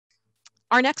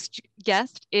Our next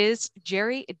guest is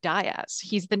Jerry Diaz.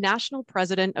 He's the national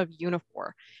president of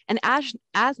Unifor. And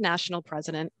as national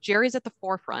president, Jerry's at the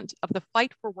forefront of the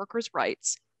fight for workers'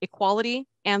 rights, equality,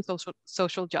 and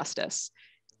social justice.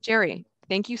 Jerry,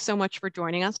 thank you so much for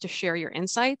joining us to share your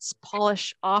insights,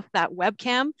 polish off that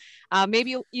webcam.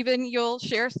 Maybe you'll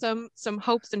share some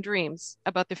hopes and dreams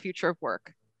about the future of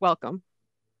work. Welcome.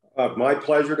 My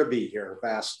pleasure to be here,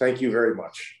 Vass. Thank you very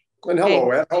much. And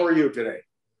hello, Ed. How are you today?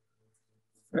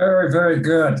 Very, very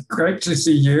good. Great to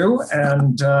see you,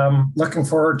 and looking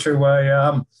forward to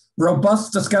a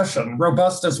robust discussion.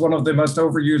 Robust is one of the most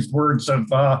overused words of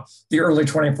the early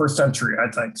 21st century,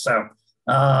 I think. So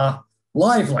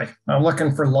lively. I'm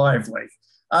looking for lively.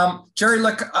 Jerry,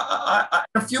 look, in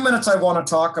a few minutes, I want to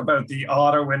talk about the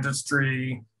auto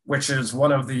industry, which is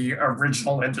one of the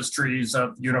original industries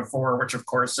of Unifor, which of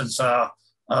course is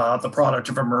the product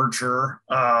of a merger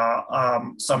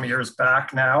some years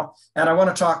back now. And I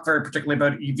want to talk very particularly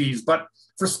about EVs. But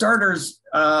for starters,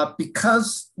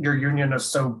 because your union is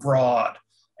so broad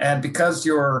and because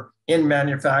you're in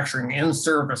manufacturing, in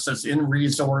services, in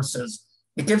resources,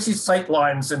 it gives you sight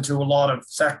lines into a lot of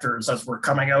sectors as we're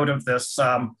coming out of this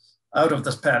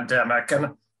pandemic.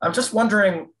 And I'm just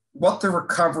wondering what the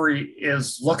recovery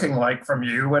is looking like from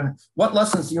you and what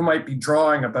lessons you might be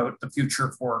drawing about the future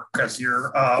of work as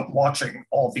you're watching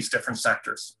all these different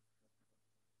sectors.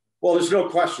 Well, there's no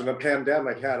question the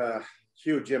pandemic had a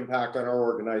huge impact on our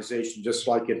organization, just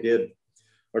like it did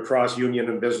across union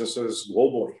and businesses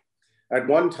globally. At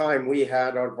one time, we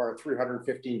had, out of our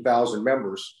 315,000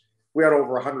 members, we had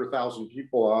over 100,000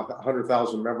 people,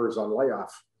 100,000 members on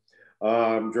layoff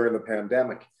during the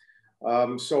pandemic.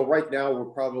 So right now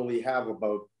we'll probably have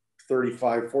about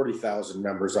 40,000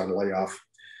 members on layoff.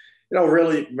 You know,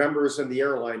 really members in the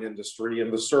airline industry, in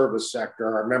the service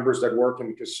sector, our members that work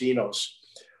in casinos,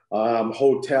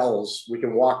 hotels, we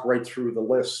can walk right through the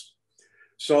list.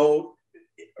 So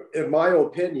in my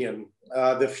opinion,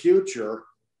 the future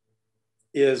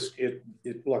is,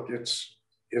 look,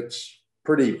 it's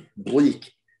pretty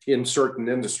bleak in certain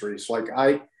industries. Like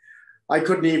I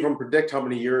couldn't even predict how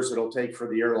many years it'll take for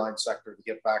the airline sector to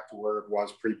get back to where it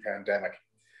was pre-pandemic.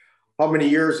 How many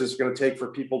years is it going to take for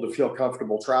people to feel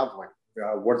comfortable traveling?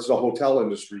 What's the hotel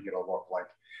industry going to look like?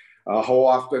 How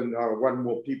often, when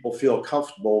will people feel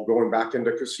comfortable going back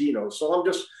into casinos? So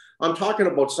I'm talking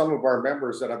about some of our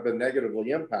members that have been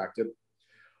negatively impacted.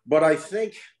 But I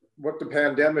think what the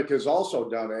pandemic has also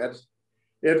done, Ed,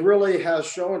 it really has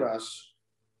shown us,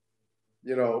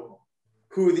 you know,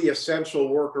 who the essential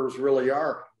workers really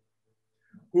are,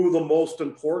 who the most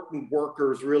important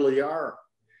workers really are.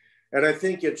 And I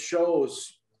think it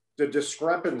shows the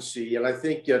discrepancy, and I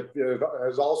think it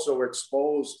has also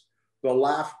exposed the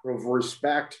lack of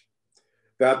respect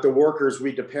that the workers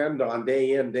we depend on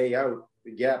day in, day out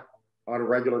get on a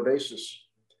regular basis.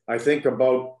 I think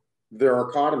about their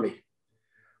economy.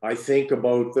 I think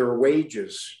about their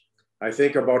wages. I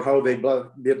think about how they've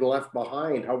been left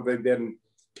behind, how they've been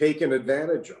taken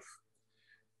advantage of.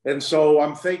 And so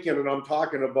I'm thinking, and I'm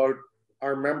talking about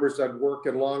our members that work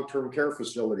in long-term care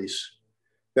facilities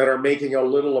that are making a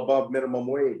little above minimum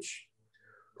wage,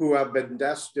 who have been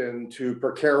destined to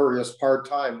precarious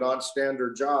part-time,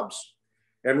 non-standard jobs.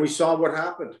 And we saw what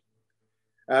happened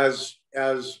as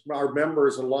our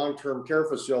members in long-term care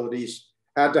facilities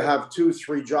had to have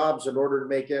 2-3 jobs in order to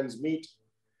make ends meet,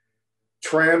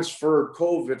 transferred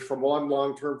COVID from one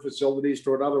long-term facilities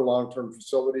to another long-term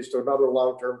facilities to another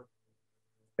long-term.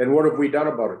 And what have we done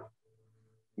about it?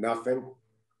 Nothing.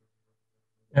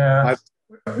 Yeah.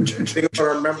 I think about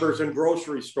our members in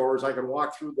grocery stores. I can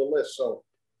walk through the list, so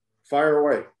fire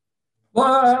away. Well,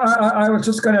 I was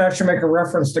just going to actually make a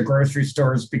reference to grocery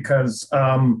stores because,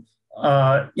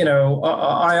 you know,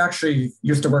 I actually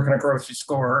used to work in a grocery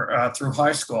store through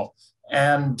high school.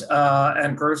 And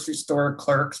grocery store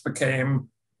clerks became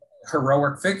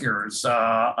heroic figures,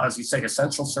 as you say,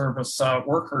 essential service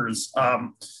workers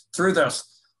through this.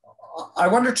 I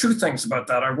wonder two things about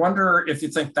that. I wonder if you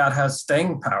think that has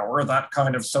staying power, that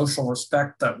kind of social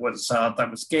respect that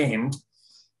was gained.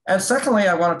 And secondly,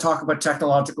 I want to talk about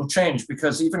technological change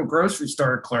because even grocery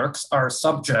store clerks are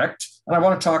subject, and I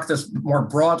want to talk this more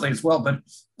broadly as well, but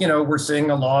you know, we're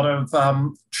seeing a lot of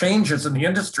changes in the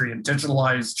industry and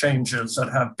digitalized changes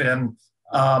that have been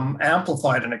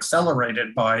amplified and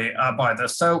accelerated by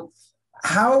this. So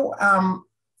how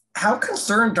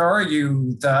concerned are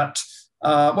you that,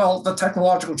 well, the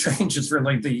technological change is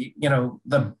really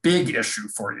the big issue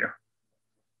for you?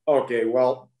 Okay,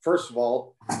 well, first of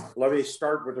all, let me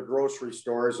start with the grocery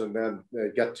stores and then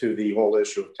get to the whole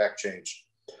issue of tech change.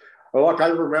 Well, look, I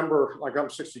remember, like I'm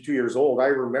 62 years old, I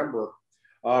remember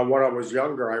when I was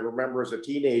younger. I remember as a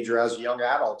teenager, as a young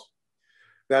adult,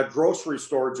 that grocery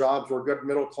store jobs were good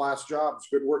middle-class jobs,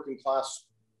 good working class.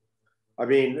 I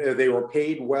mean, they were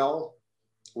paid well,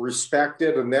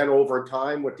 respected, and then over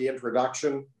time with the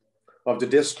introduction of the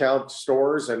discount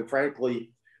stores and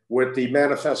frankly, with the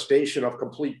manifestation of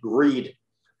complete greed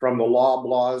from the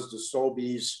Loblaws, the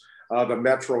Sobeys, the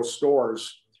Metro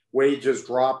stores, wages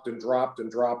dropped and dropped and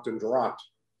dropped and dropped.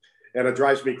 And it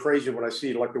drives me crazy when I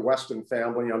see like the Weston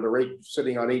family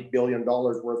sitting on $8 billion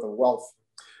worth of wealth,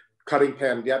 cutting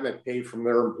pandemic pay from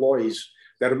their employees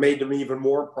that have made them even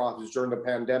more profits during the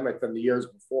pandemic than the years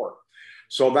before.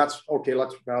 So that's okay.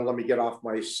 Let me get off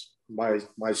my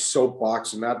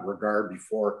soapbox in that regard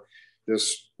before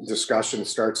this discussion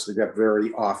starts to get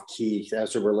very off key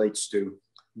as it relates to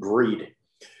greed.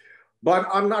 But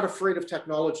I'm not afraid of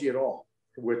technology at all,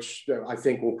 which I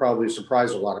think will probably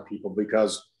surprise a lot of people,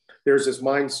 because there's this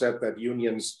mindset that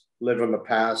unions live in the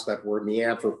past, that we're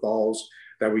Neanderthals,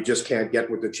 that we just can't get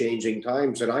with the changing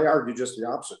times. And I argue just the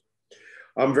opposite.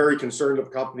 I'm very concerned if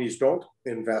companies don't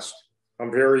invest.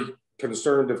 I'm very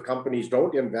concerned if companies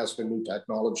don't invest in new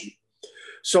technology.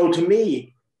 So to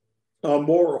me, I'm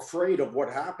more afraid of what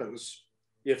happens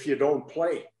if you don't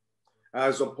play,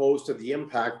 as opposed to the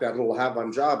impact that it'll have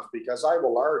on jobs, because I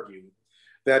will argue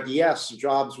that yes,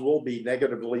 jobs will be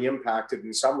negatively impacted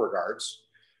in some regards,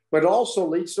 but also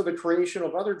leads to the creation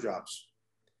of other jobs.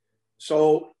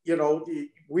 So, you know,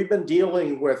 we've been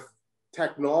dealing with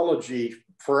technology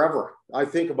forever. I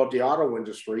think about the auto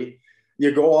industry.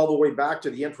 You go all the way back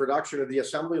to the introduction of the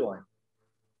assembly line.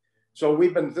 So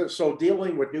we've been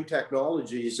dealing with new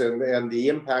technologies, and the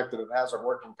impact that it has on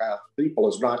working class people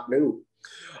is not new.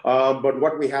 But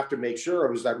what we have to make sure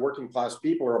of is that working class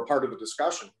people are a part of the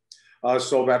discussion,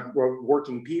 so that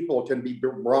working people can be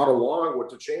brought along with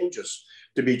the changes,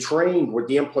 to be trained with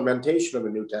the implementation of the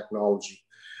new technology.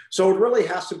 So it really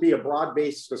has to be a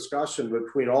broad-based discussion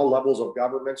between all levels of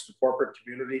governments, the corporate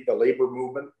community, the labor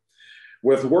movement,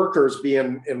 with workers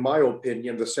being, in my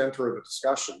opinion, the center of the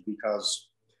discussion, because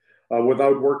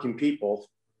without working people,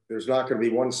 there's not going to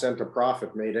be 1 cent of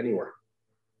profit made anywhere.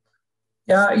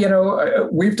 Yeah, you know,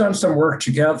 we've done some work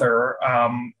together,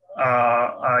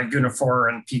 Unifor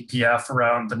and PPF,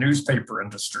 around the newspaper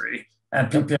industry, and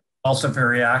PPF is also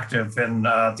very active in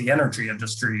the energy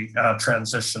industry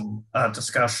transition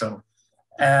discussion.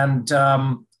 And,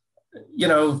 you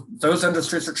know, those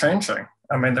industries are changing.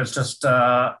 I mean, there's just, you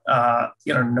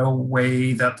know, no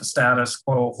way that the status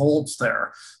quo holds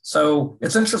there. So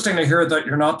it's interesting to hear that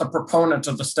you're not the proponent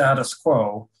of the status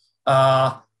quo.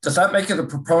 Does that make you the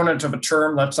proponent of a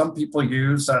term that some people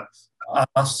use that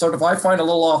sort of I find a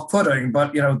little off-putting,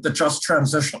 but, you know, the just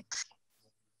transition?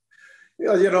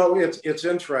 Yeah, you know, it's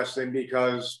interesting,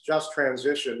 because just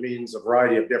transition means a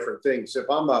variety of different things. If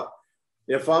I'm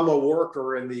a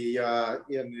worker in the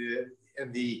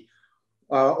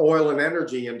oil and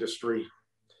energy industry,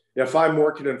 if I'm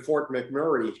working in Fort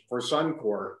McMurray for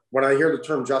Suncor, when I hear the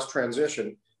term just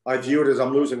transition, I view it as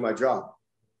I'm losing my job.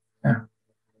 Yeah.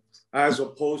 As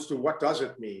opposed to, what does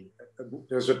it mean?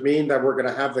 Does it mean that we're going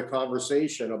to have the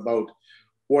conversation about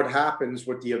what happens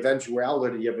with the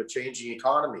eventuality of a changing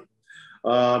economy?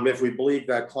 If we believe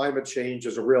that climate change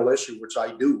is a real issue, which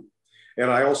I do, and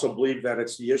I also believe that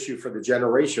it's the issue for the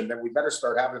generation, then we better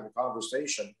start having a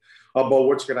conversation about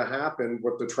what's going to happen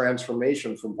with the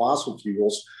transformation from fossil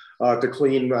fuels to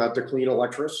clean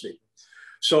electricity.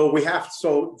 So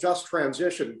just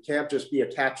transition can't just be a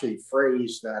catchy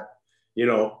phrase that, you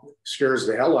know, scares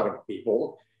the hell out of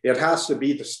people. It has to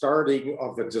be the starting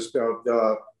of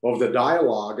the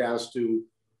dialogue as to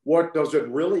what does it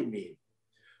really mean.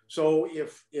 So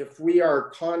if we are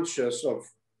conscious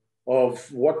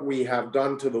of what we have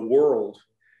done to the world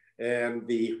and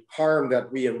the harm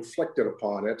that we inflicted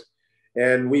upon it,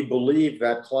 and we believe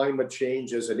that climate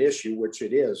change is an issue, which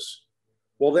it is,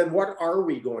 well, then what are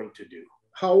we going to do?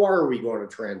 How are we going to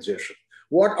transition?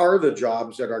 What are the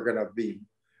jobs that are going to be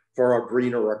for a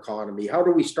greener economy? How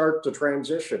do we start to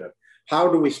transition it?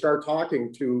 How do we start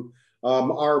talking to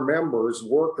our members,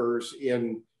 workers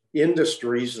in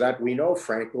industries that we know,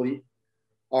 frankly,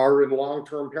 are in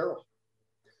long-term peril?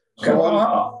 So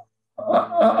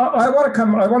I want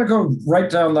to go right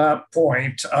down that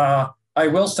point. I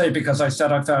will say, because I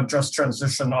said I found just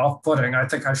transition off-putting, I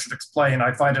think I should explain.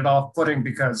 I find it off-putting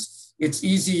because it's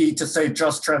easy to say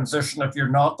just transition if you're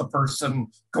not the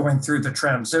person going through the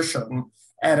transition.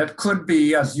 And it could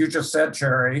be, as you just said,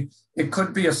 Jerry, it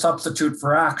could be a substitute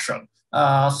for action.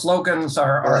 Slogans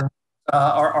are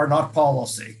not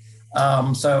policy.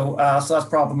 So that's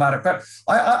problematic. But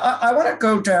I want to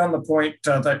go down the point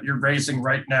that you're raising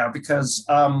right now, because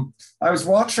I was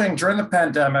watching during the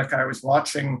pandemic, I was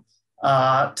watching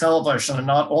television, and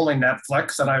not only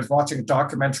Netflix, and I was watching a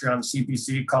documentary on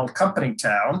CBC called Company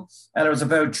Town, and it was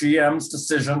about GM's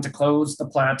decision to close the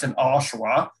plant in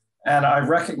Oshawa. And I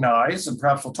recognize, and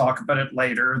perhaps we'll talk about it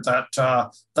later,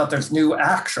 that there's new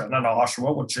action in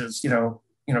Oshawa, which is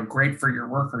great for your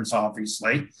workers,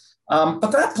 obviously.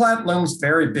 But that plant looms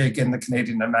very big in the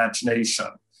Canadian imagination.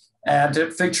 And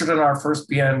it featured in our first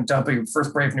BMW,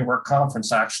 first Brave New Work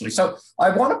conference, actually. So I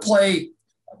want to play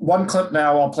one clip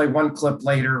now. I'll play one clip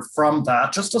later from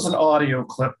that, just as an audio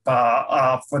clip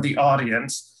for the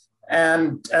audience.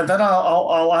 And then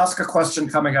I'll ask a question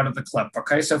coming out of the clip,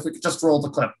 okay? So if we could just roll the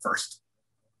clip first.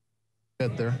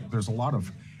 There's a lot of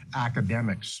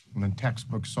academics and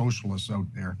textbook socialists out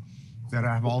there that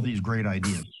have all these great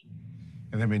ideas.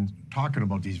 And they've been talking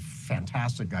about these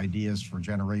fantastic ideas for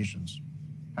generations.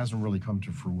 Hasn't really come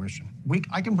to fruition.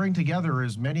 I can bring together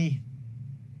as many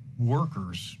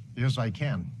workers as I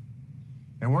can.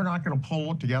 And we're not going to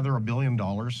pull together $1 billion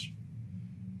to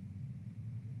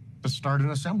start an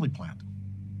assembly plant.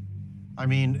 I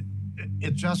mean,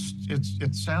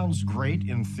 it sounds great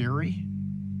in theory,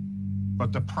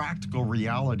 but the practical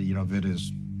reality of it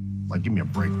is like, give me a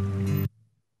break.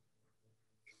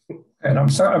 And I'm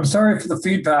sorry for the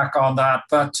feedback on that,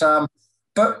 but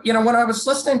when I was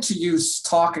listening to you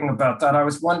talking about that, I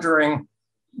was wondering,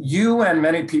 you and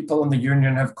many people in the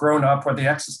union have grown up where the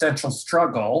existential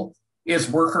struggle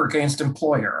is worker against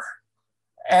employer.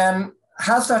 And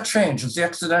has that changed? Is the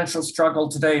existential struggle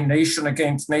today nation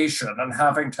against nation, and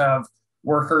having to have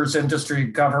workers, industry,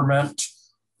 government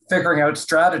figuring out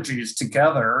strategies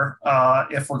together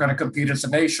if we're going to compete as a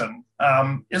nation?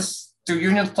 Do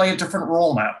unions play a different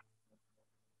role now?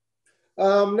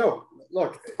 No,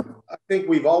 look, I think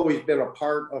we've always been a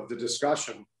part of the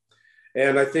discussion,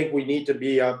 and I think we need to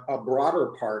be a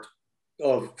broader part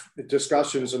of the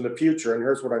discussions in the future. And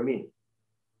here's what I mean.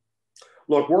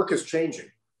 Look, work is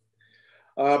changing,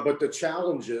 but the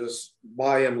challenges,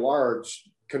 by and large,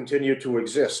 continue to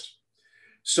exist.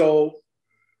 So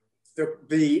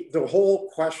the whole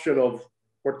question of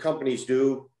what companies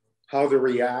do, how they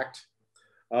react,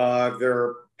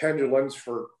 their pendulums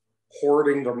for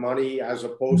hoarding their money as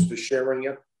opposed to sharing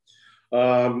it,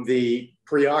 the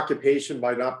preoccupation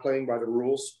by not playing by the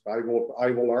rules, I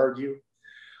will argue,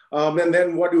 and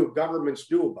then what do governments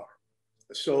do about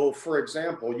it? So, for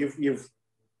example, you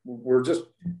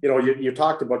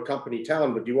talked about Company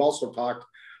Town, but you also talked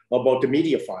about the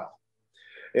media file,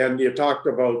 and you talked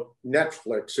about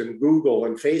Netflix and Google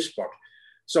and Facebook.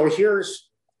 So here's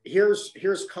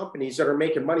companies that are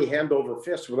making money hand over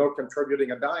fist without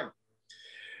contributing a dime.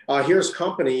 Here's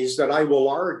companies that I will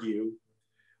argue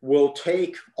will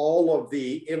take all of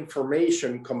the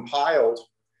information compiled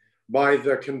by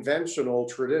the conventional,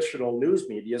 traditional news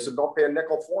medias and don't pay a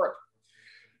nickel for it.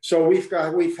 So we've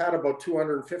had about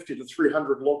 250 to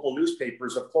 300 local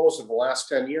newspapers have closed in the last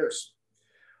 10 years.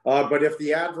 But if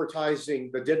the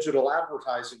digital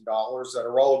advertising dollars that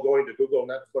are all going to Google,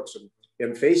 Netflix,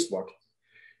 and Facebook,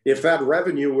 if that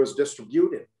revenue was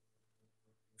distributed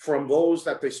from those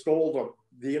that they stole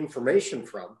the information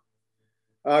from,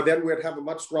 then we'd have a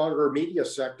much stronger media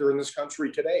sector in this country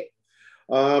today.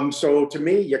 So to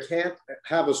me, you can't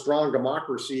have a strong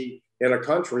democracy in a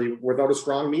country without a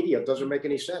strong media. It doesn't make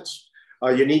any sense.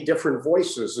 You need different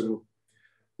voices. And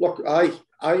look, I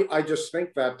just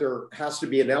think that there has to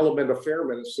be an element of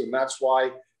fairness. And that's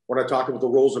why when I talk about the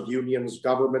roles of unions,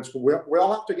 governments, we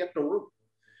all have to get in the room,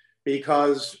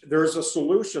 because there's a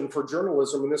solution for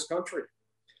journalism in this country.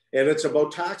 And it's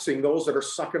about taxing those that are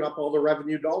sucking up all the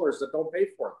revenue dollars that don't pay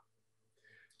for it.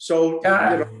 So,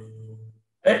 I'm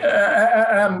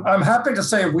happy to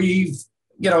say we've,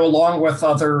 along with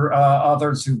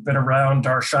others who've been around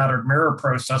our shattered mirror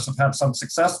process, have had some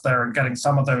success there in getting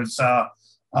some of those, a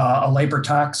labor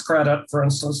tax credit, for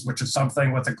instance, which is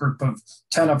something with a group of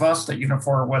 10 of us that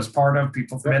Unifor was part of,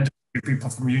 people from industry, people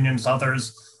from unions,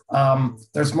 others.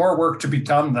 There's more work to be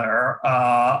done there.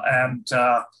 And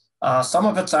some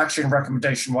of it's actually in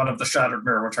recommendation one of the Shattered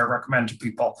Mirror, which I recommend to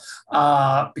people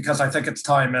because I think its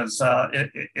time is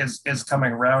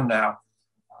coming around now.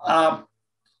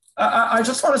 I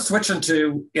just want to switch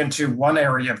into one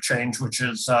area of change, which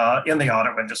is in the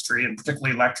auto industry, and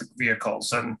particularly electric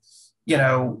vehicles. And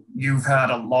you've had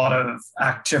a lot of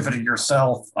activity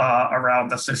yourself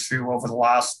around this issue over the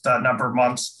last number of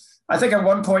months. I think at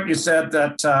one point you said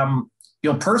that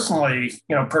you'll personally,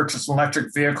 purchase an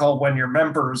electric vehicle when your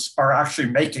members are actually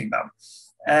making them.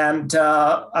 And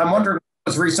I'm wondering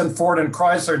those recent Ford and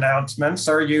Chrysler announcements,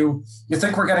 you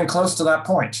think we're getting close to that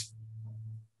point?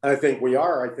 I think we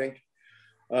are. I think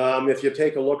if you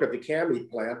take a look at the CAMI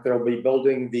plant, they'll be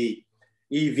building the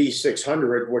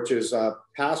EV600, which is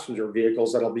passenger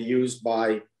vehicles that'll be used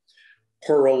by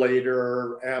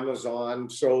Purolator, Amazon,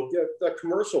 so the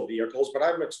commercial vehicles. But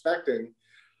I'm expecting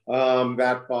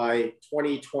that by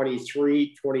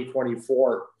 2023,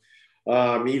 2024,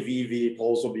 EV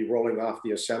vehicles will be rolling off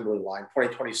the assembly line.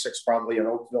 2026 probably in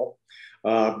Oakville.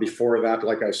 Before that,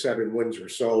 like I said, in Windsor.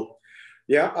 So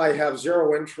yeah, I have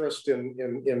zero interest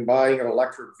in buying an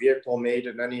electric vehicle made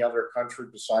in any other country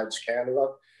besides Canada.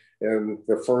 And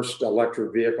the first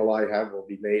electric vehicle I have will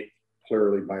be made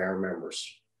clearly by our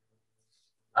members.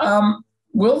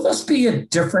 Will this be a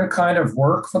different kind of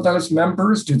work for those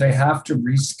members? Do they have to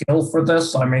reskill for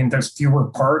this? I mean, there's fewer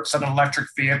parts in an electric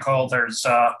vehicle. There's,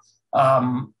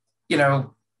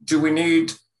 do we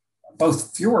need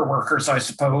both fewer workers, I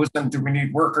suppose, and do we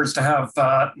need workers to have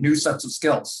new sets of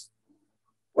skills?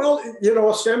 Well,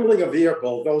 assembling a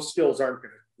vehicle, those skills aren't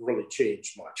going to really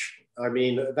change much. I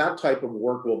mean, that type of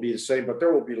work will be the same, but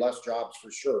there will be less jobs for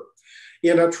sure.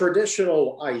 In a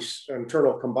traditional ICE,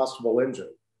 internal combustible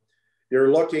engine,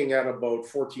 you're looking at about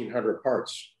 1,400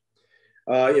 parts.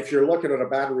 If you're looking at a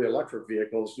battery electric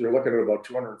vehicles, you're looking at about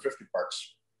 250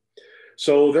 parts.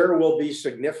 So there will be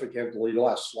significantly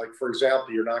less. Like, for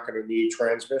example, you're not going to need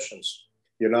transmissions.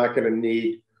 You're not going to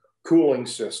need cooling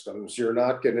systems. You're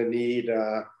not going to need,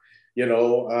 the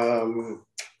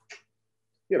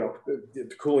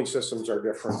cooling systems are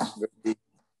different.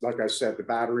 Like I said, the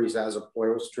batteries as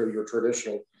opposed to your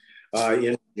traditional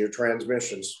in your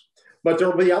transmissions. But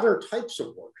there'll be other types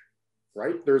of work,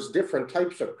 right? There's different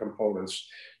types of components.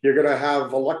 You're going to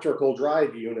have electrical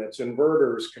drive units,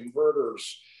 inverters,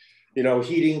 converters,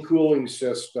 heating, cooling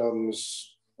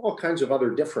systems, all kinds of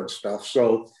other different stuff.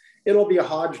 So it'll be a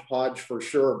hodgepodge for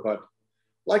sure. But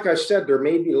like I said, there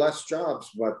may be less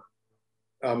jobs, but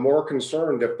I'm more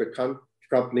concerned if the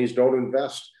companies don't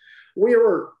invest. We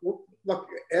were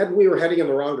heading in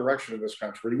the wrong direction in this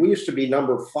country. We used to be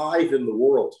number 5 in the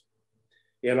world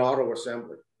in auto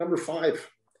assembly, number 5.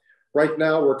 Right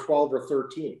now, we're 12 or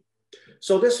 13.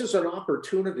 So this is an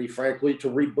opportunity, frankly, to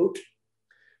reboot.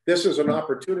 This is an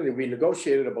opportunity. We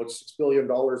negotiated about $6 billion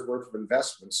worth of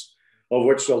investments, of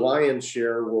which the lion's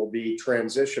share will be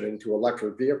transitioning to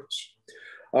electric vehicles.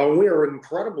 We are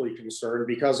incredibly concerned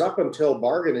because up until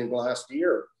bargaining last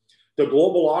year, the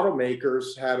global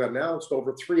automakers had announced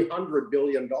over $300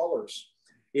 billion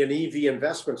in EV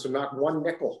investments and not one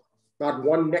nickel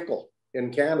in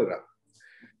Canada.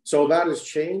 So that has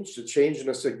changed. It's changed in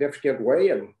a significant way.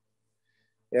 And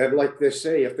like they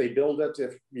say, if they build it,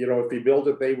 if they build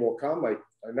it, they will come. I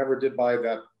never did buy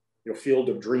that field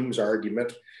of dreams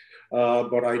argument.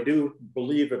 But I do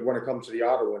believe it when it comes to the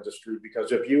auto industry,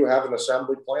 because if you have an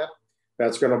assembly plant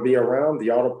that's going to be around,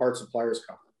 the auto parts suppliers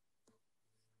come.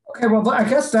 Okay, well, I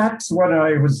guess that's what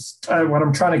what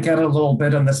I'm trying to get a little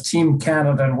bit in this Team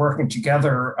Canada and working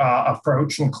together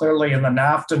approach. And clearly in the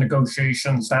NAFTA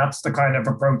negotiations, that's the kind of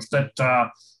approach that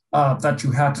that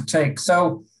you had to take.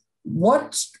 So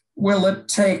what will it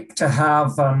take to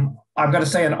have, I'm going to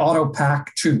say, an auto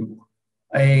pack 2,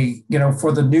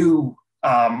 for the new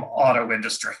auto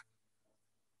industry?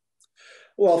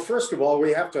 Well, first of all,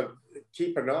 we have to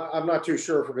keep an eye. I'm not too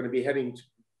sure if we're going to be heading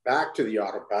back to the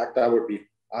auto pack.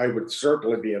 I would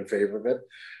certainly be in favor of it.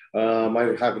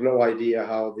 I have no idea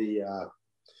how the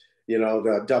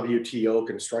WTO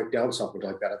can strike down something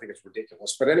like that. I think it's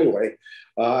ridiculous. But anyway,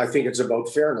 I think it's about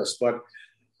fairness. But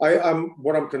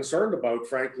what I'm concerned about,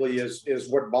 frankly, is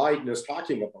what Biden is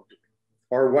talking about doing,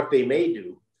 or what they may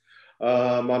do.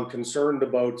 I'm concerned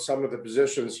about some of the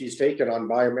positions he's taken on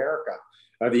Buy America,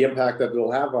 the impact that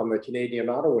it'll have on the Canadian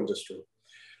auto industry.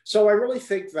 So I really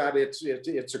think that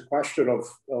it's a question of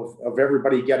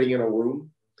everybody getting in a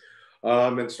room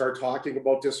and start talking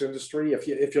about this industry. If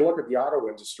you look at the auto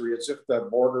industry, it's if the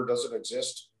border doesn't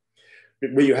exist.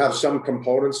 You have some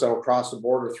components that will cross the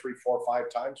border 3, 4, 5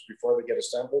 times before they get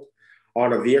assembled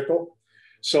on a vehicle.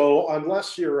 So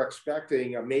unless you're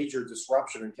expecting a major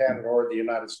disruption in Canada or the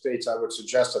United States, I would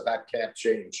suggest that can't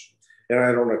change, and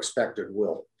I don't expect it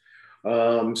will.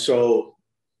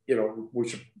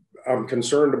 I'm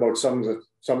concerned about some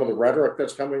of the rhetoric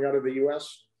that's coming out of the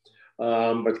U.S.,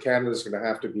 but Canada's going to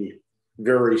have to be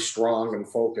very strong and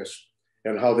focused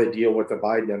in how they deal with the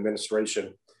Biden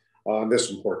administration on this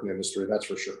important industry. That's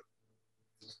for sure.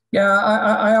 Yeah,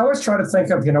 I always try to think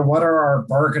of, what are our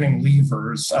bargaining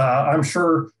levers? I'm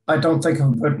sure I don't think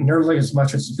of it nearly as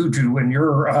much as you do in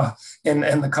your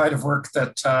in the kind of work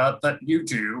that you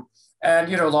do.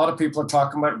 And, a lot of people are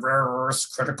talking about rare earths,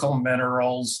 critical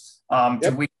minerals. Yep.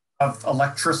 Do we have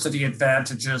electricity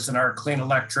advantages in our clean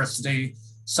electricity?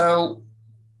 So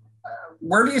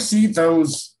where do you see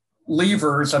those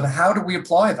levers and how do we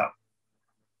apply them?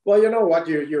 Well, you know what?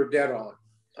 You're dead on.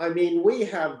 I mean, we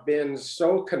have been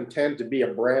so content to be a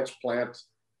branch plant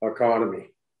economy.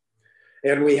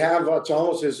 And it's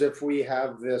almost as if we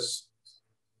have this,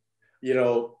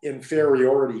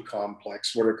 inferiority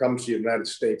complex when it comes to the United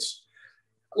States.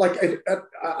 Like,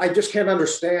 I just can't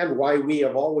understand why we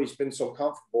have always been so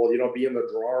comfortable, being the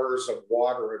drawers of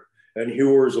water and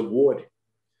hewers of wood.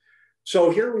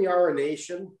 So here we are, a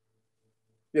nation,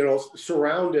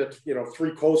 surrounded,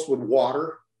 three coasts with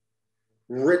water,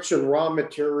 rich in raw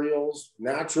materials,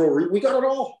 we got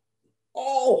it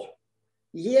all.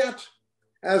 Yet,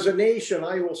 as a nation,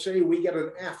 I will say we get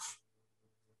an F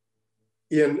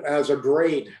as a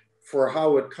grade for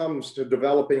how it comes to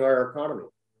developing our economy,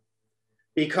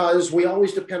 because we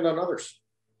always depend on others.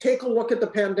 Take a look at the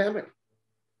pandemic.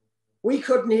 We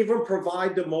couldn't even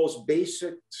provide the most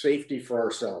basic safety for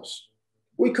ourselves.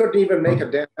 We couldn't even make a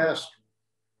damn mask,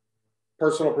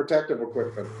 personal protective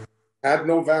equipment, had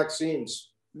no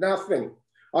vaccines, nothing.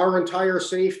 Our entire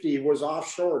safety was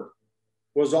offshored,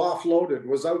 was offloaded,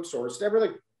 was outsourced,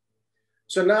 everything.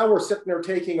 So now we're sitting there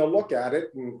taking a look at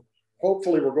it, and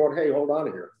hopefully we're going, hey, hold on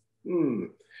here.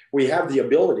 We have the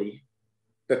ability,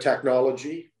 the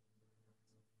technology,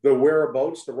 the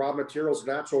whereabouts, the raw materials,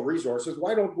 natural resources.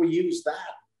 Why don't we use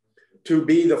that to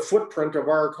be the footprint of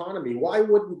our economy? Why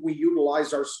wouldn't we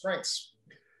utilize our strengths?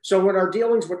 So in our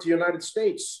dealings with the United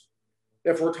States,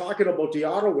 if we're talking about the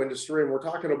auto industry and we're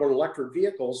talking about electric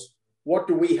vehicles, what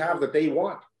do we have that they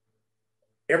want?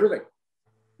 Everything.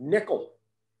 Nickel,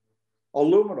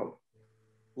 aluminum,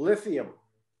 lithium,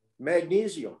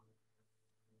 magnesium,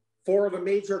 4 of the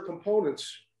major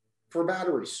components for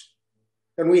batteries.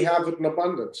 And we have it in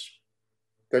abundance.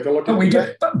 Take a look at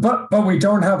but we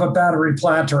don't have a battery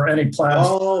plant or any plant.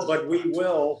 Oh, but we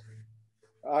will.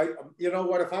 You know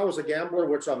what? If I was a gambler,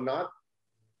 which I'm not,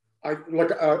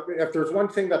 if there's one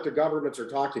thing that the governments are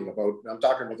talking about, I'm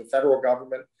talking about the federal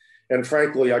government, and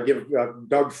frankly, I give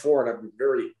Doug Ford,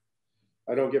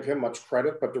 I don't give him much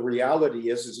credit, but the reality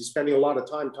is he's spending a lot of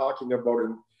time talking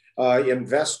about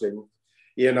investing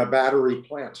in a battery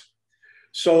plant.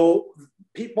 So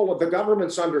the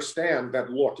governments understand that,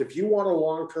 look, if you want a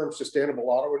long-term sustainable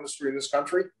auto industry in this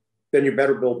country, then you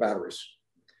better build batteries.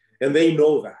 And they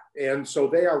know that. And so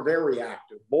they are very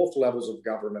active, both levels of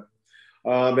government.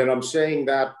 And I'm saying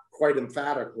that quite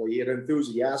emphatically and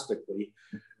enthusiastically,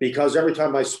 because every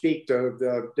time I speak to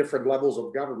the different levels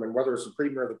of government, whether it's the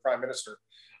Premier or the Prime Minister,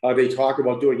 they talk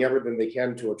about doing everything they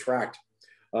can to attract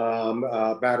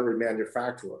a battery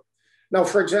manufacturer. Now,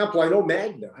 for example, I know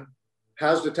Magna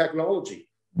has the technology.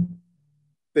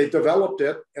 They developed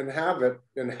it and had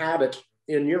it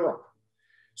in Europe.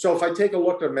 So if I take a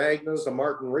look at Magna's, the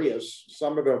Martinreas,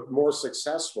 some of the more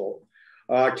successful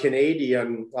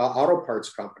Canadian auto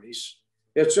parts companies,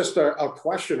 it's just a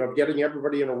question of getting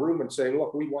everybody in a room and saying,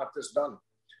 look, we want this done.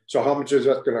 So how much is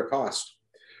that going to cost?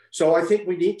 So I think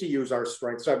we need to use our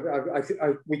strengths.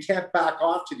 We can't back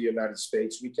off to the United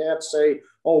States. We can't say,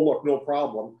 oh, look, no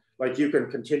problem. Like, you can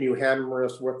continue hammering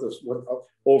us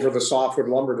over the softwood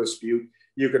lumber dispute.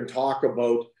 You can talk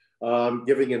about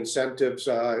giving incentives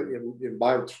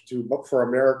for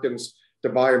Americans to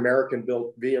buy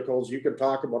American-built vehicles. You can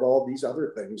talk about all these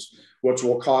other things, which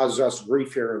will cause us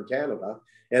grief here in Canada.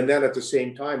 And then at the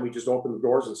same time, we just open the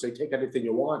doors and say, take anything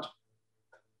you want.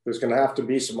 There's going to have to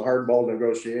be some hardball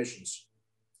negotiations.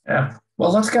 Yeah.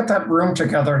 Well, let's get that room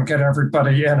together and get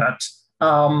everybody in it.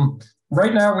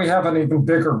 Right now, we have an even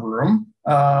bigger room.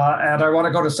 And I want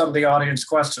to go to some of the audience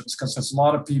questions, because there's a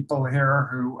lot of people here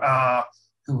who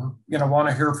want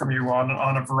to hear from you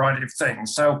on a variety of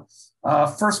things. So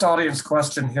first audience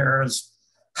question here is,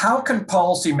 how can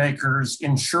policymakers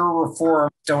ensure reform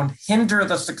don't hinder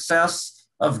the success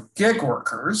of gig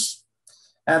workers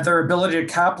and their ability to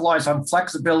capitalize on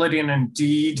flexibility and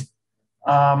indeed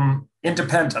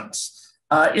independence?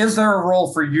 Is there a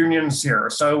role for unions here?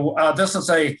 So this is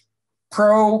a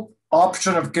pro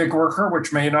option of gig worker,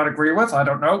 which may not agree with, I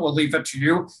don't know, we'll leave it to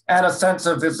you, and a sense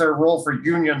of, is there a role for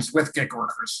unions with gig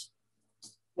workers?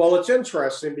 Well, it's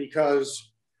interesting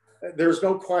because there's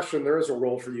no question there is a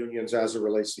role for unions as it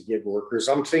relates to gig workers.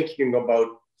 I'm thinking about,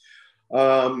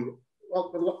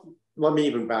 let me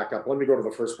even back up. Let me go to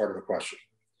the first part of the question.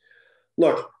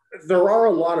 Look, there are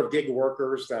a lot of gig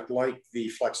workers that like the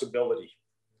flexibility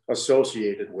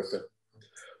associated with it.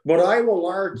 But I will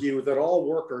argue that all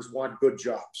workers want good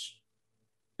jobs.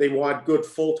 They want good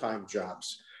full-time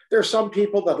jobs. There's some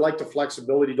people that like the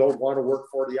flexibility, don't want to work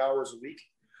 40 hours a week.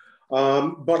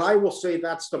 But I will say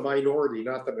that's the minority,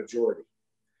 not the majority,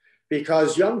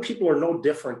 because young people are no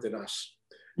different than us.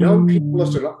 Young people,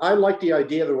 listen, I like the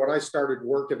idea that when I started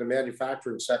work in the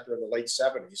manufacturing sector in the late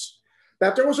 70s,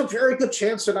 that there was a very good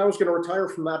chance that I was going to retire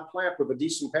from that plant with a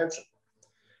decent pension.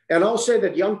 And I'll say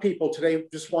that young people today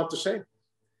just want the same.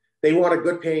 They want a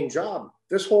good paying job.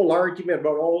 This whole argument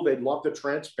about, oh, they love the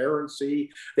transparency,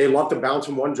 they love to bounce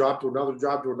from one job to another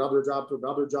job to another job to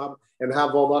another job and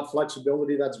have all that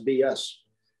flexibility, that's BS.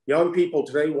 Young people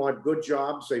today want good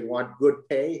jobs, they want good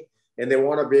pay, and they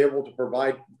want to be able to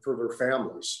provide for their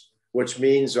families, which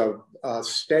means a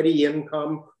steady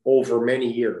income over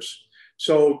many years.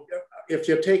 So if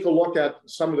you take a look at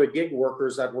some of the gig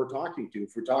workers that we're talking to,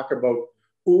 if we talk about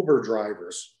Uber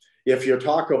drivers, if you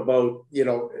talk about,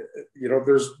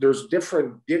 there's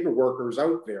different gig workers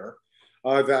out there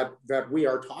that we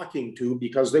are talking to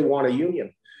because they want a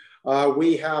union.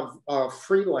 We have a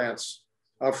freelancer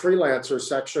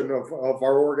section of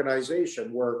our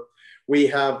organization where we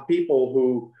have people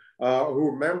who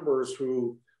are members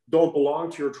who don't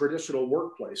belong to your traditional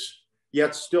workplace,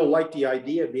 yet still like the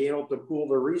idea of being able to pool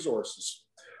their resources.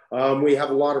 We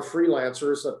have a lot of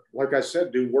freelancers that, like I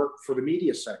said, do work for the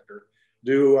media sector,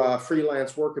 do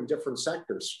freelance work in different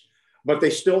sectors, but they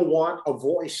still want a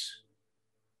voice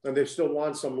and they still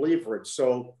want some leverage.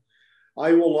 So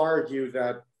I will argue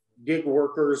that gig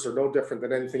workers are no different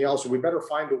than anything else. And we better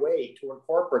find a way to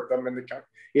incorporate them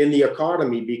in the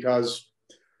economy, because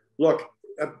look,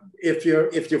 if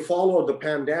you follow the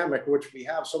pandemic, which we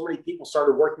have, so many people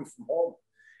started working from home.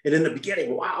 And in the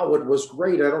beginning, wow, it was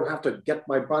great. I don't have to get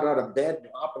my butt out of bed,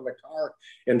 hop in the car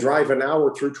and drive an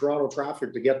hour through Toronto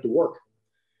traffic to get to work.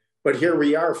 But here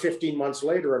we are 15 months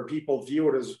later, and people view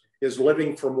it as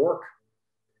living from work.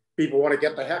 People want to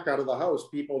get the heck out of the house.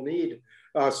 People need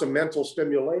some mental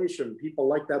stimulation. People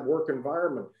like that work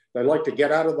environment. They like to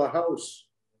get out of the house.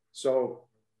 So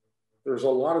there's a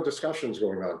lot of discussions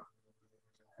going on.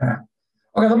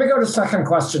 Okay, let me go to the second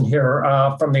question here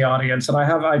from the audience, and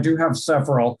I do have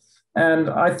several, and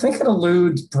I think it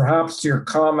alludes perhaps to your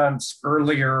comments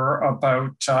earlier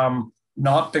about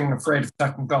not being afraid of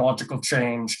technological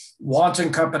change,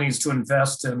 wanting companies to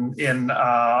invest in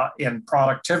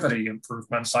productivity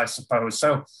improvements, I suppose.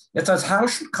 So it says, how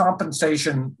should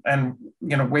compensation and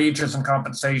wages and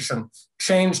compensation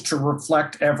change to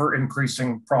reflect ever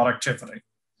increasing productivity?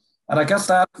 And I guess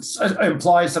that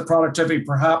implies that productivity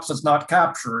perhaps is not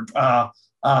captured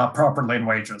properly in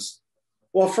wages.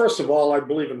 Well, first of all, I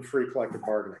believe in free collective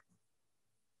bargaining.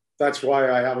 That's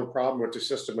why I have a problem with the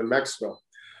system in Mexico,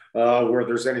 where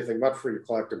there's anything but free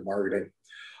collective bargaining.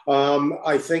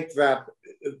 I think that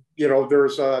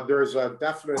there's a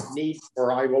definite need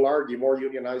for, I will argue, more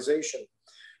unionization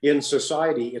in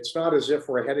society. It's not as if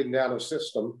we're heading down a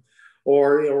system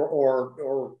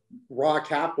or raw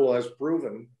capital has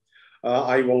proven.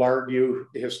 I will argue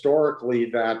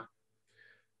historically that,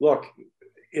 look,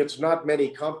 it's not many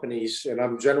companies, and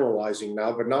I'm generalizing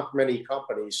now, but not many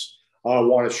companies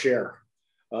want to share.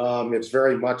 It's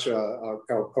very much a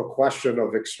question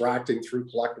of extracting through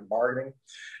collective bargaining.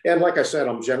 And like I said,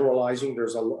 I'm generalizing.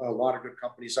 There's a lot of good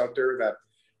companies out there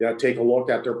that take a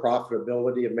look at their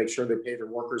profitability and make sure they pay their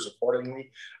workers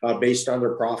accordingly based on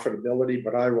their profitability.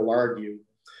 But I will argue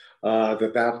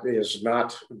that is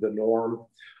not the norm.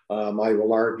 I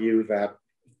will argue that,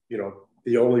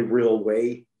 the only real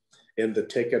way in the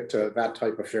ticket to that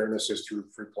type of fairness is through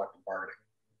free collective bargaining.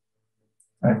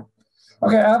 Right.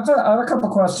 Okay, I have a couple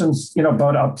of questions,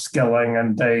 about upskilling,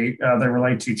 and they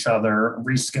relate to each other,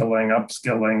 reskilling,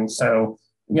 upskilling. So,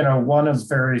 one is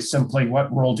very simply,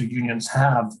 what role do unions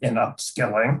have in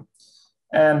upskilling?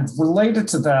 And related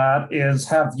to that is,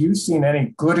 have you seen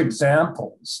any good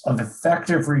examples of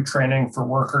effective retraining for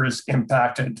workers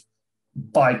impacted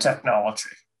by technology?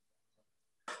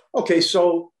 Okay,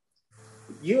 so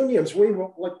unions,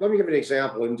 let me give you an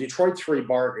example. In Detroit 3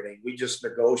 bargaining, we just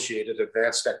negotiated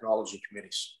advanced technology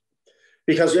committees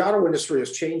because the auto industry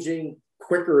is changing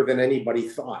quicker than anybody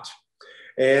thought.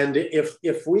 And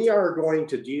if we are going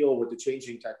to deal with the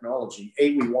changing technology,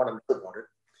 A, we want to know about it,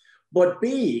 but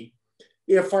B,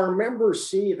 if our members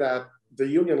see that the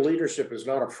union leadership is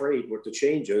not afraid with the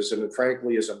changes and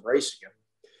frankly is embracing it,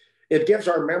 it gives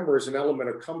our members an element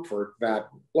of comfort that,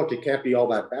 look, it can't be all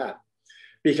that bad.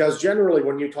 Because generally,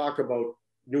 when you talk about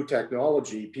new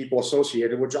technology, people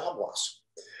associate it with job loss.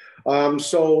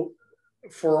 So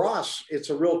for us, it's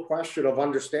a real question of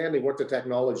understanding what the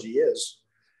technology is,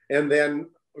 and then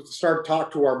start to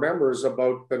talk to our members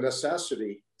about the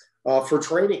necessity for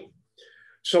training.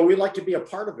 So we like to be a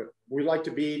part of it. We like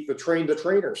to be the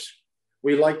trainers.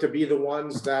 we like to be the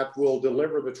ones that will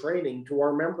deliver the training to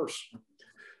our members.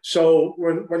 So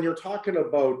when you're talking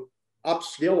about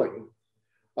upskilling,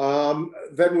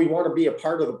 then we want to be a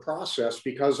part of the process,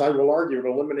 because I will argue it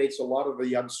eliminates a lot of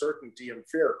the uncertainty and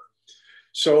fear.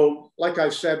 So like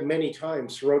I've said many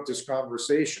times throughout this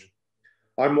conversation,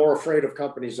 I'm more afraid of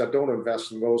companies that don't invest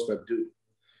than those that do,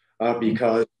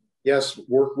 because yes,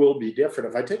 work will be different.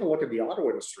 If I take a look at the auto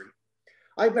industry,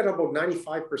 I bet about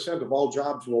 95% of all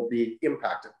jobs will be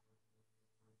impacted.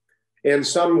 And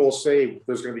some will say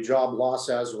there's going to be job loss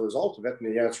as a result of it.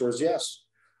 And the answer is yes.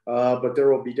 But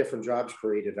there will be different jobs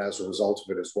created as a result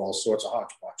of it as well. So it's a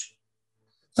hodgepodge.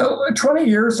 So 20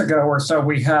 years ago or so,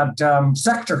 we had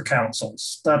sector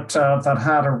councils that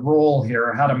had a role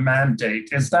here, had a mandate.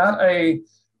 Is that a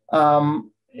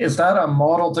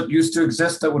model that used to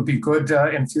exist that would be good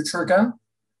in future again?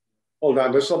 Hold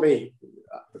on, just let me,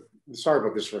 sorry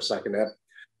about this for a second, Ed.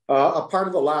 A part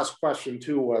of the last question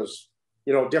too was,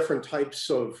 different types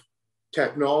of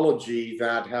technology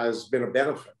that has been a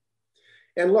benefit.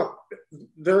 And look,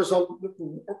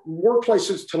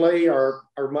 workplaces today are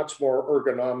much more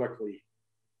ergonomically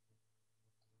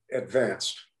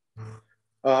advanced.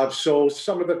 So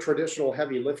some of the traditional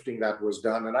heavy lifting that was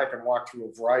done, and I can walk through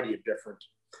a variety of different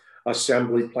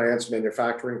assembly plants,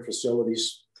 manufacturing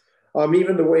facilities,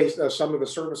 even the way some of the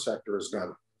service sector is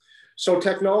done. So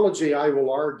technology, I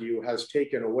will argue, has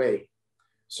taken away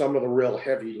some of the real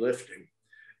heavy lifting.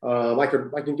 I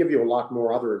can give you a lot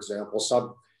more other examples.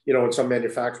 In some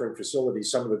manufacturing facilities,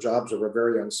 some of the jobs that were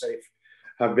very unsafe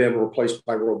have been replaced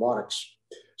by robotics.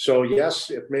 So yes,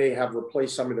 it may have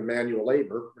replaced some of the manual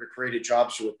labor, but it created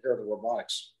jobs to repair the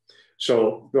robotics.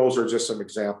 So those are just some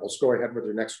examples. Go ahead with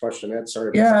your next question, Ed.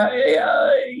 Sorry.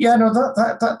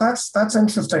 That's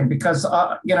interesting, because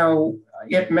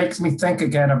it makes me think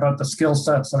again about the skill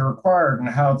sets that are required and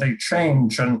how they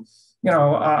change. And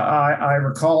I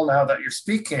recall now that you're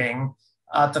speaking,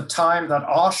 at the time that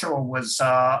Oshawa was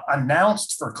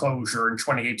announced for closure in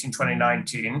 2018,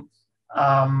 2019,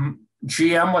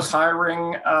 GM was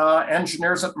hiring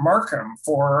engineers at Markham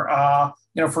for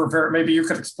maybe you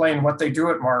could explain what they do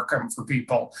at Markham for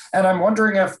people. And I'm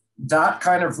wondering if that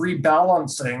kind of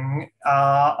rebalancing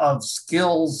of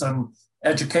skills and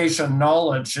education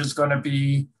knowledge is going to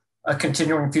be a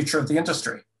continuing feature of the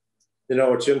industry.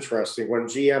 It's interesting. When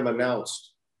GM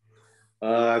announced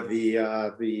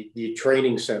the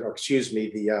training center,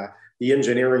 the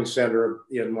engineering center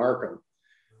in Markham,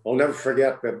 I'll never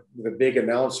forget the big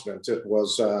announcement. It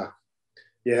was,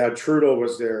 Trudeau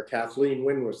was there, Kathleen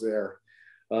Wynne was there,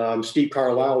 Steve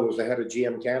Carlisle was the head of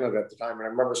GM Canada at the time, and I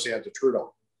remember saying to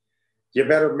Trudeau, you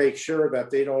better make sure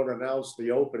that they don't announce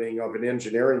the opening of an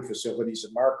engineering facilities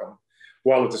in Markham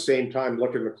while at the same time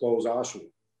looking to close Oshawa.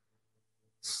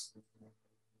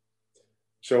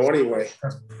 So anyway.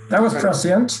 That was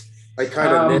prescient. I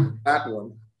kind of nailed that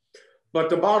one. But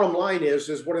the bottom line is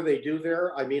what do they do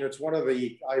there? I mean, it's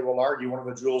I will argue, one of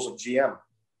the jewels of GM.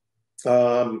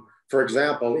 For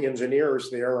example, engineers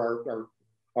there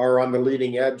are on the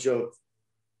leading edge of,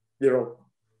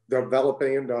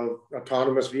 developing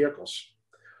autonomous vehicles.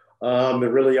 They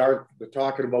really are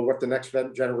talking about what the next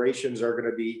generations are going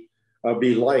to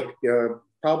be like.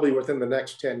 Probably within the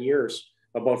next 10 years,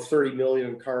 about 30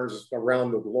 million cars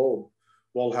around the globe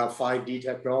will have 5D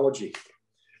technology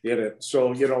in it. So,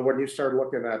 when you start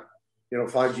looking at,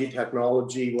 5G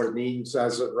technology, what it means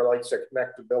as it relates to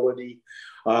connectability,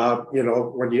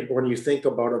 when you think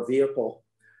about a vehicle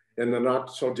in the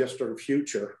not so distant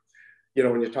future,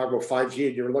 when you talk about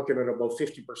 5G, you're looking at about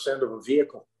 50% of a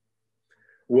vehicle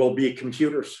will be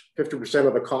computers. 50%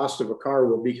 of the cost of a car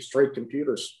will be straight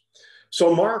computers.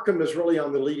 So Markham is really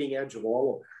on the leading edge of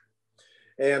all of that.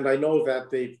 And I know that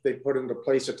they put into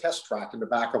place a test track in the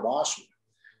back of Oshawa.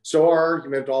 So our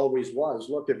argument always was,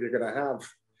 look, if you're going to have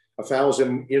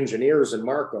 1,000 engineers in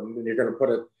Markham, and you're going to put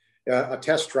a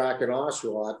test track in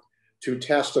Oshawa to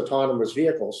test autonomous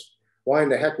vehicles, why in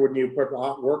the heck wouldn't you put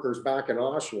workers back in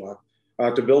Oshawa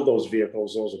to build those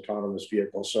vehicles, those autonomous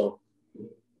vehicles? So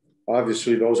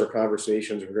obviously those are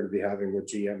conversations we're going to be having with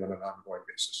GM on an ongoing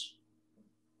basis.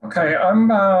 Okay, I'm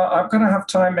going to have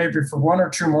time maybe for one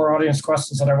or two more audience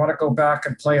questions, and I want to go back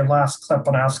and play a last clip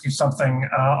and ask you something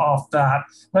off that.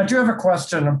 And I do have a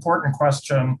question, important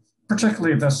question,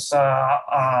 particularly this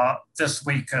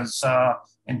week as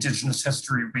Indigenous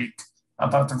History Week,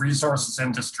 about the resources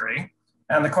industry.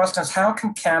 And the question is, how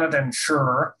can Canada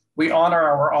ensure we honor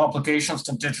our obligations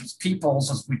to Indigenous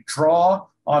peoples as we draw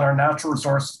on our natural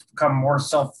resources to become more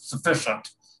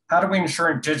self-sufficient? How do we ensure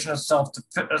Indigenous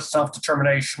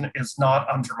self-determination is not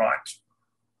undermined?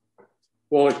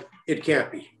 Well, it can't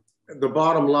be. The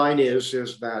bottom line is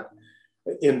that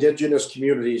Indigenous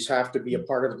communities have to be a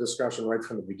part of the discussion right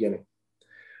from the beginning.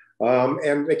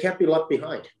 And they can't be left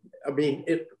behind. I mean,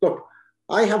 look,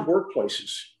 I have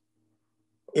workplaces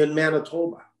in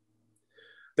Manitoba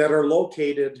that are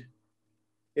located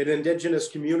in Indigenous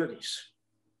communities.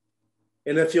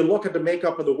 And if you look at the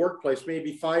makeup of the workplace,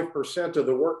 maybe 5% of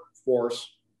the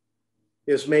workforce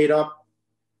is made up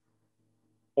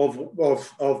of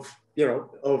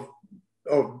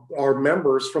our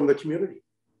members from the community.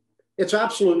 It's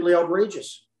absolutely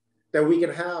outrageous that we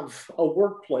can have a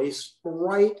workplace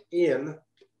right in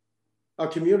a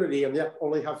community and yet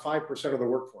only have 5% of the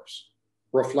workforce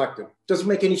reflected. Doesn't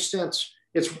make any sense.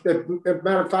 As a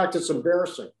matter of fact, it's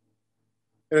embarrassing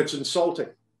and it's insulting.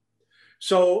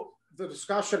 So the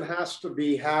discussion has to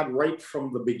be had right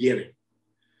from the beginning.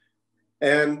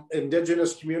 And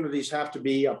Indigenous communities have to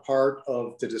be a part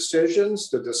of the decisions,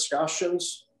 the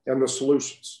discussions, and the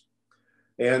solutions.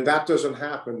 And that doesn't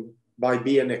happen by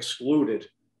being excluded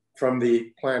from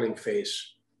the planning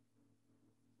phase.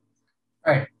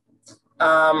 Right.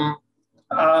 I'm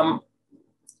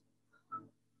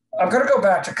going to go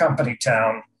back to Company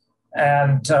Town,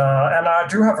 and I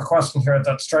do have a question here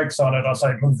that strikes on it as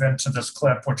I move into this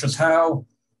clip, which is how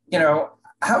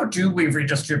do we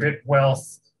redistribute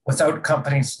wealth without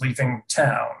companies leaving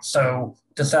town? So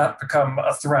does that become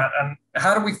a threat, and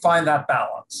how do we find that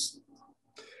balance?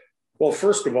 Well,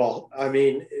 first of all, I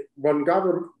mean,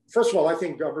 I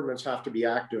think governments have to be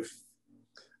active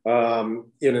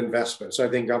in investments. I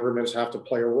think governments have to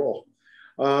play a role.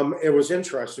 It was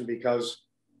interesting because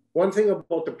one thing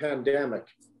about the pandemic,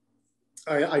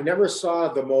 I never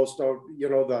saw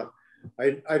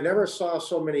I never saw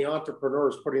so many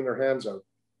entrepreneurs putting their hands out.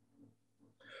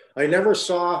 I never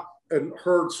saw and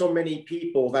heard so many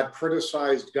people that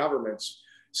criticized governments,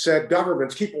 said,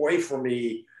 governments, keep away from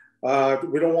me.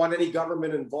 We don't want any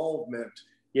government involvement.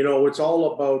 It's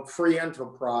all about free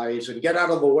enterprise and get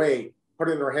out of the way,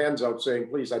 putting their hands out saying,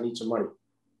 please, I need some money.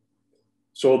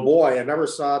 So boy, I never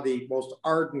saw the most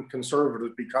ardent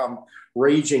conservatives become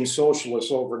raging socialists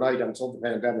overnight until the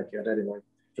pandemic hit anyway.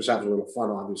 Just having a little fun,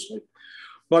 obviously.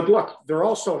 But look, there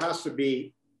also has to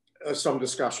be some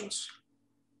discussions.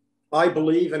 I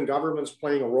believe in governments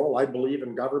playing a role. I believe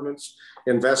in governments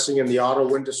investing in the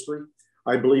auto industry.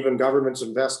 I believe in governments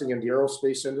investing in the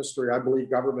aerospace industry. I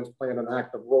believe governments playing an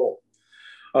active role.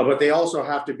 But they also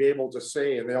have to be able to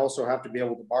say, and they also have to be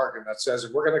able to bargain that says,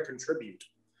 if we're going to contribute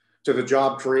to the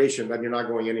job creation, then you're not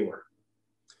going anywhere.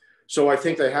 So I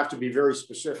think they have to be very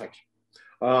specific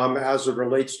as it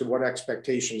relates to what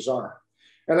expectations are.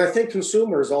 And I think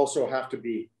consumers also have to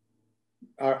be,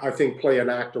 play an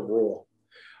active role.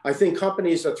 I think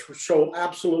companies that show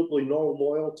absolutely no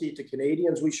loyalty to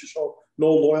Canadians, we should show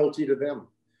no loyalty to them.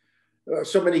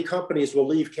 So many companies will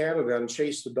leave Canada and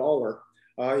chase the dollar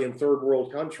in third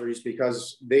world countries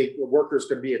because workers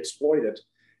can be exploited,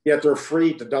 yet they're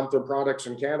free to dump their products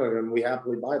in Canada and we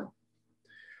happily buy them.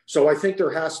 So I think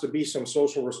there has to be some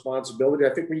social responsibility.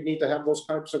 I think we need to have those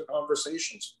types of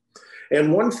conversations.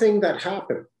 And one thing that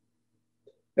happened,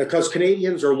 because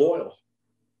Canadians are loyal,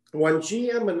 when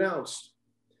GM announced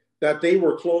that they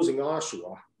were closing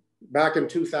Oshawa back in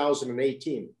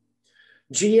 2018,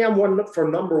 GM went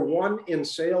from number 1 in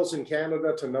sales in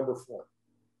Canada to number 4.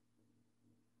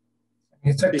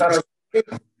 Because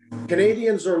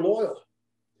Canadians are loyal.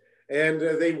 And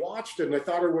they watched it and they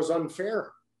thought it was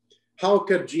unfair. How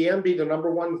could GM be the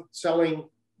number 1 selling,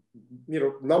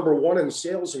 number 1 in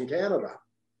sales in Canada?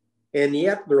 And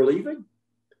yet they're leaving?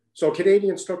 So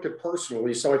Canadians took it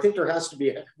personally. So I think there has to be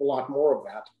a heck of a lot more of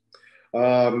that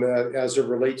as it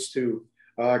relates to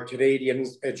Canadian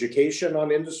education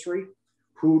on industry,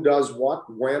 who does what,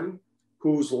 when,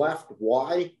 who's left,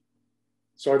 why.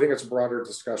 So I think it's a broader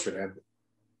discussion, Ed.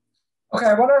 Okay,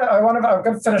 I'm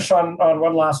going to finish on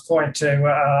one last point too,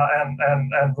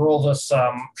 and roll this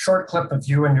short clip of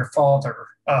you and your father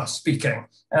speaking.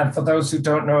 And for those who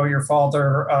don't know your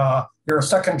father, you're a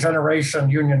second-generation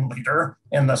union leader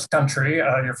in this country.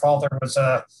 Your father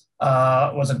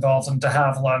was involved in de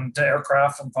Havilland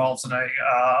Aircraft, involved in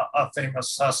a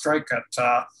famous strike at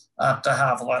de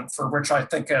Havilland, for which I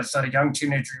think as a young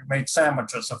teenager you made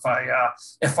sandwiches,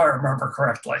 if I remember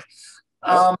correctly.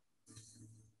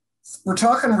 We're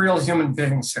talking real human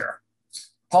beings here.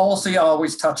 Policy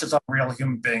always touches on real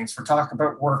human beings. We're talking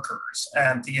about workers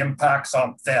and the impacts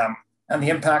on them and the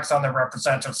impacts on their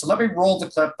representatives. So let me roll the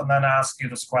clip and then ask you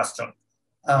this question.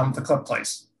 The clip,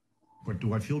 please. But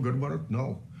do I feel good about it?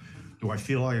 No. Do I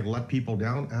feel I let people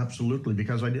down? Absolutely,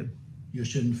 because I did. You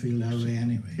shouldn't feel that way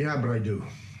anyway. Yeah, but I do.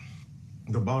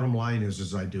 The bottom line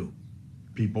is I do.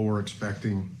 People were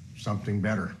expecting something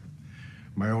better.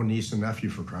 My own niece and nephew,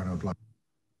 for crying out loud.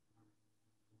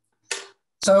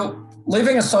 So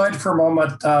leaving aside for a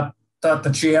moment that the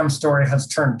GM story has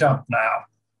turned up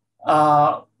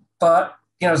now, but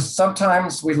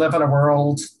sometimes we live in a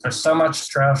world, there's so much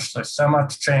stress, there's so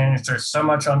much change, there's so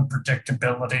much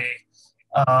unpredictability.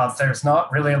 There's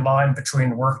not really a line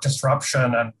between work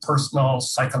disruption and personal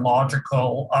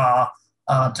psychological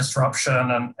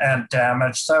disruption and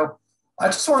damage. So I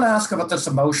just want to ask about this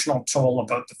emotional toll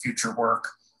about the future work.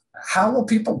 How will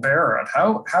people bear it?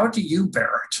 How do you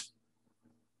bear it?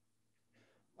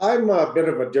 I'm a bit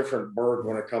of a different bird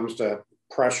when it comes to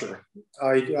pressure.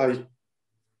 I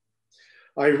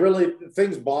really,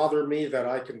 things bother me that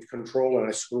I can control and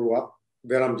I screw up,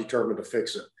 then I'm determined to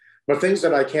fix it. But things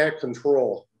that I can't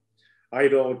control, I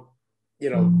don't,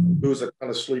 lose a ton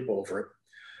of sleep over it.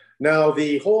 Now,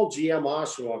 the whole GM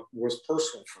Oshawa was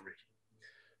personal for me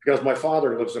because my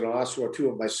father lives in Oshawa, two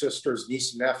of my sisters,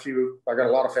 niece and nephew. I got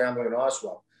a lot of family in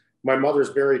Oshawa. My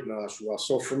mother's buried in Oshawa.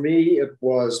 So for me, it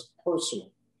was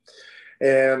personal.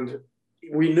 And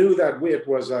we knew that it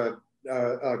was a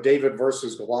David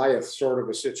versus Goliath sort of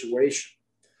a situation.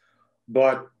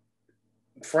 But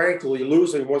frankly,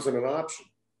 losing wasn't an option,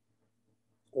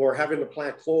 or having the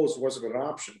plant closed wasn't an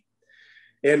option.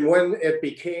 And when it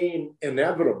became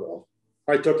inevitable,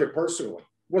 I took it personally.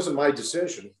 It wasn't my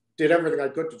decision. Did everything I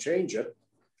could to change it,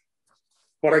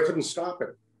 but I couldn't stop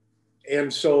it.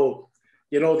 And so,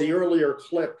 the earlier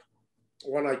clip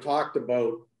when I talked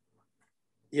about,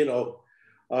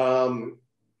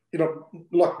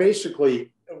 look,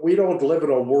 basically, we don't live in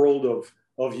a world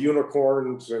of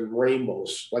unicorns and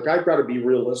rainbows. Like, I've got to be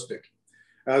realistic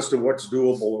as to what's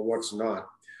doable and what's not.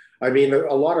 I mean,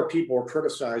 a lot of people are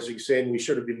criticizing, saying we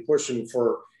should have been pushing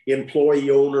for employee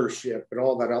ownership and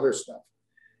all that other stuff.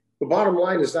 The bottom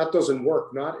line is that doesn't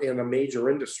work, not in a major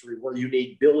industry where you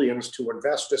need billions to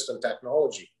invest just in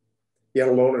technology, yet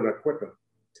alone in equipment.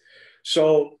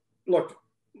 So, look,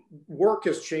 work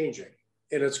is changing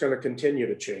and it's going to continue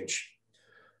to change.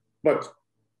 But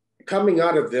coming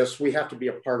out of this, we have to be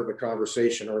a part of the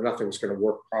conversation or nothing's going to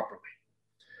work properly.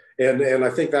 And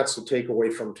I think that's the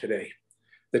takeaway from today.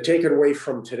 The takeaway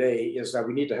from today is that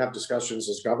we need to have discussions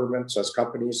as governments, as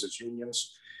companies, as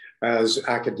unions, as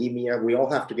academia. We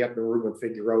all have to get in the room and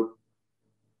figure out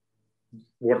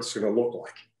what it's going to look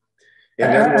like.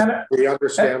 And then when we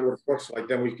understand what it looks like,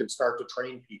 then we can start to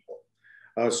train people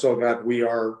so that we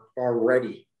are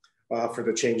ready for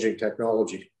the changing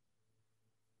technology.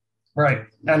 Right.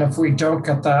 And if we don't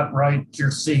get that right,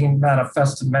 you're seeing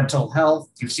manifest in mental health.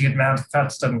 You see it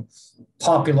manifest in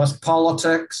populist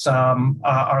politics.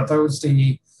 Are those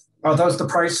the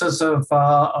prices of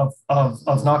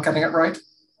not getting it right?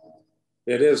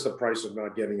 It is the price of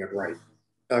not getting it right.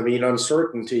 I mean,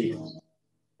 uncertainty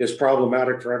is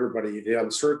problematic for everybody. The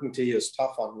uncertainty is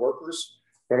tough on workers,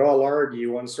 but I'll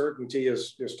argue uncertainty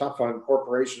is tough on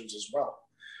corporations as well,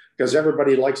 because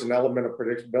everybody likes an element of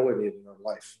predictability in their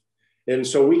life. And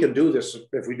so we can do this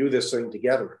if we do this thing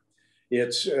together.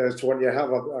 It's when you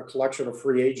have a collection of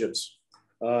free agents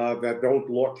that don't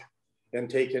look and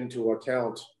take into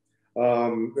account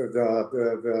the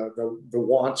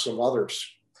wants of others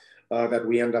that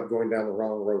we end up going down the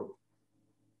wrong road.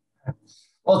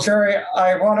 Well, Jerry,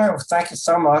 I want to thank you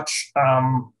so much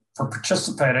for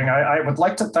participating. I would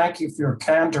like to thank you for your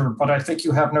candor, but I think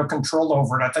you have no control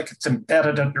over it. I think it's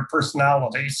embedded in your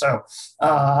personality. So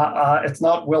it's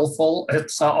not willful,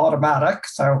 it's automatic.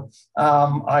 So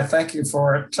I thank you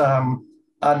for it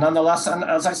nonetheless. And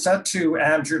as I said to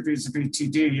Andrew vis-a-vis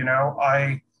TD,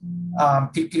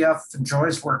 PPF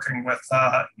enjoys working with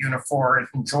Unifor. It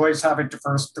enjoys having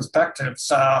diverse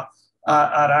perspectives at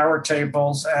our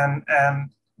tables, and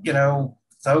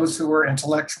those who are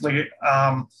intellectually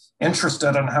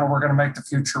interested in how we're going to make the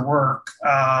future work,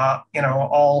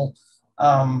 all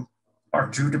are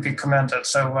due to be commended.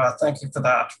 So thank you for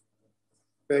that.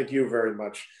 Thank you very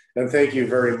much. And thank you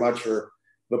very much for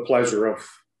the pleasure of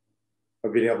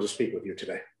being able to speak with you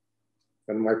today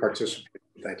and my participation.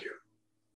 Thank you.